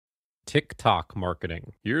TikTok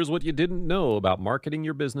Marketing. Here's what you didn't know about marketing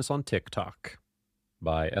your business on TikTok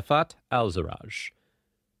by Efat Alzaraj.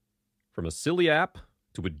 From a silly app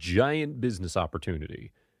to a giant business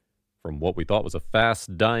opportunity. From what we thought was a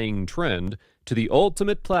fast-dying trend to the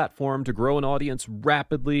ultimate platform to grow an audience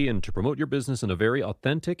rapidly and to promote your business in a very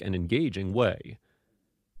authentic and engaging way.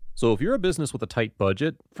 So if you're a business with a tight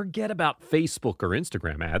budget, forget about Facebook or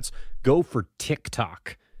Instagram ads. Go for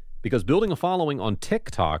TikTok. Because building a following on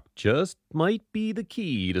TikTok just might be the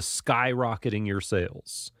key to skyrocketing your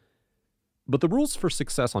sales. But the rules for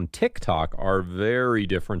success on TikTok are very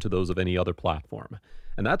different to those of any other platform.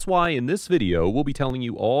 And that's why in this video, we'll be telling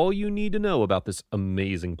you all you need to know about this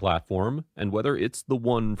amazing platform and whether it's the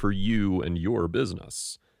one for you and your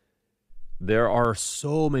business. There are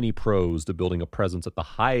so many pros to building a presence at the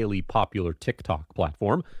highly popular TikTok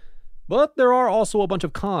platform, but there are also a bunch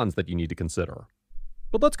of cons that you need to consider.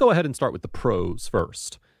 But let's go ahead and start with the pros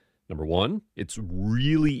first. Number one, it's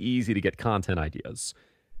really easy to get content ideas.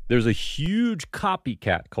 There's a huge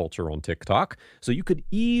copycat culture on TikTok, so you could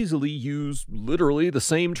easily use literally the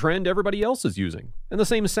same trend everybody else is using, and the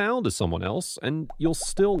same sound as someone else, and you'll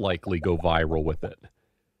still likely go viral with it.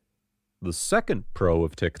 The second pro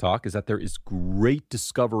of TikTok is that there is great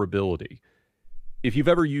discoverability. If you've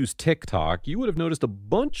ever used TikTok, you would have noticed a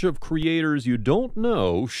bunch of creators you don't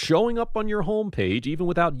know showing up on your homepage even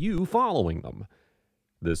without you following them.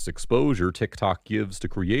 This exposure TikTok gives to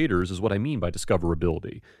creators is what I mean by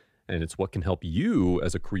discoverability, and it's what can help you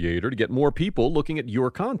as a creator to get more people looking at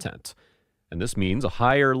your content. And this means a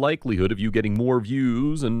higher likelihood of you getting more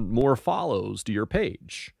views and more follows to your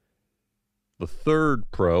page. The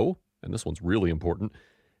third pro, and this one's really important,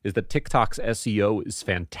 is that TikTok's SEO is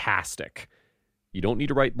fantastic. You don't need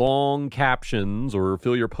to write long captions or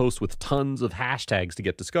fill your posts with tons of hashtags to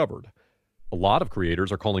get discovered. A lot of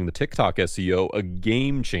creators are calling the TikTok SEO a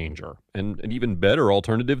game changer and an even better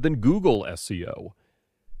alternative than Google SEO.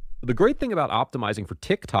 The great thing about optimizing for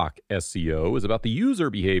TikTok SEO is about the user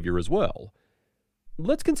behavior as well.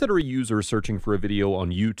 Let's consider a user searching for a video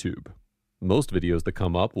on YouTube. Most videos that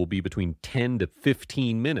come up will be between 10 to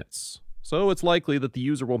 15 minutes, so it's likely that the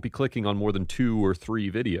user won't be clicking on more than 2 or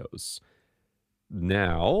 3 videos.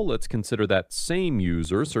 Now, let's consider that same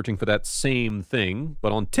user searching for that same thing,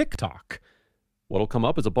 but on TikTok. What'll come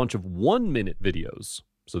up is a bunch of 1-minute videos,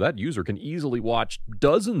 so that user can easily watch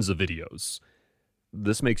dozens of videos.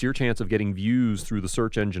 This makes your chance of getting views through the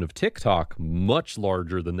search engine of TikTok much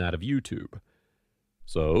larger than that of YouTube.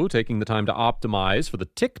 So, taking the time to optimize for the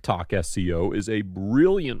TikTok SEO is a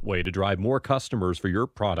brilliant way to drive more customers for your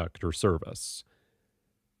product or service.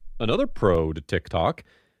 Another pro to TikTok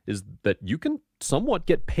is that you can somewhat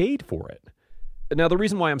get paid for it. Now, the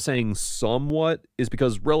reason why I'm saying somewhat is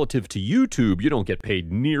because relative to YouTube, you don't get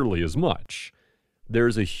paid nearly as much.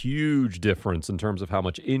 There's a huge difference in terms of how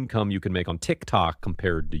much income you can make on TikTok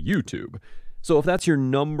compared to YouTube. So if that's your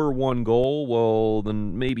number one goal, well,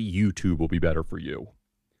 then maybe YouTube will be better for you.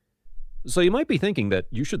 So you might be thinking that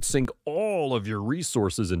you should sink all of your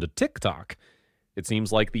resources into TikTok. It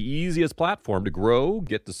seems like the easiest platform to grow,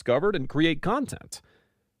 get discovered, and create content.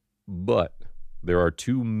 But there are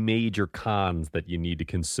 2 major cons that you need to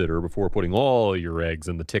consider before putting all your eggs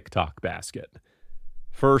in the TikTok basket.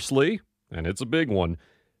 Firstly, and it's a big one,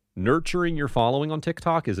 nurturing your following on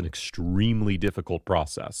TikTok is an extremely difficult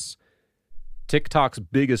process. TikTok's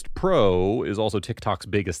biggest pro is also TikTok's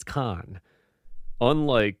biggest con.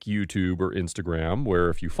 Unlike YouTube or Instagram, where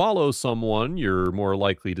if you follow someone, you're more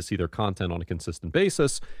likely to see their content on a consistent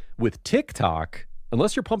basis, with TikTok,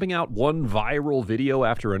 unless you're pumping out one viral video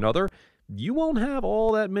after another, you won't have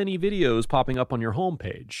all that many videos popping up on your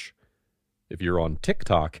homepage. If you're on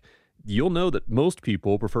TikTok, you'll know that most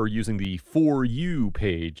people prefer using the For You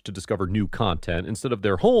page to discover new content instead of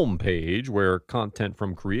their home page where content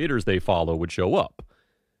from creators they follow would show up.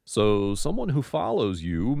 So someone who follows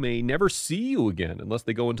you may never see you again unless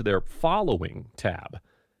they go into their Following tab.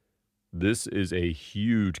 This is a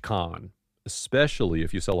huge con, especially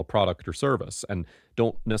if you sell a product or service and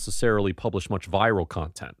don't necessarily publish much viral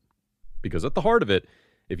content. Because at the heart of it,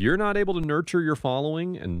 if you're not able to nurture your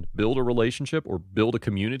following and build a relationship or build a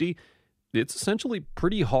community, it's essentially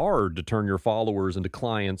pretty hard to turn your followers into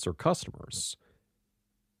clients or customers.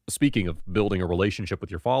 Speaking of building a relationship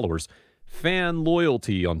with your followers, fan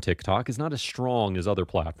loyalty on TikTok is not as strong as other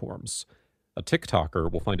platforms. A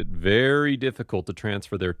TikToker will find it very difficult to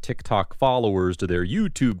transfer their TikTok followers to their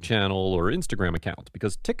YouTube channel or Instagram account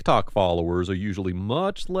because TikTok followers are usually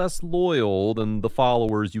much less loyal than the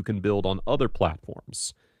followers you can build on other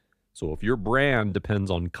platforms. So if your brand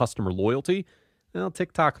depends on customer loyalty, well,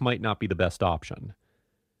 TikTok might not be the best option.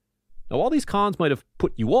 Now, while these cons might have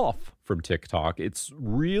put you off from TikTok, it's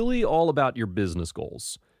really all about your business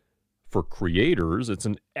goals. For creators, it's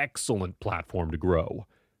an excellent platform to grow.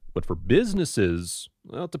 But for businesses,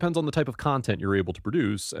 well, it depends on the type of content you're able to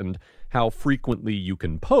produce and how frequently you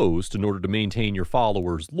can post in order to maintain your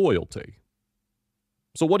followers' loyalty.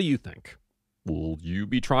 So what do you think? Will you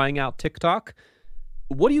be trying out TikTok?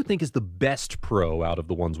 What do you think is the best pro out of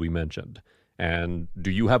the ones we mentioned? And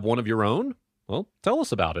do you have one of your own? Well, tell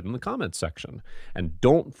us about it in the comments section. And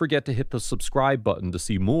don't forget to hit the subscribe button to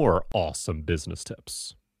see more awesome business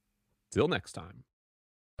tips. Till next time.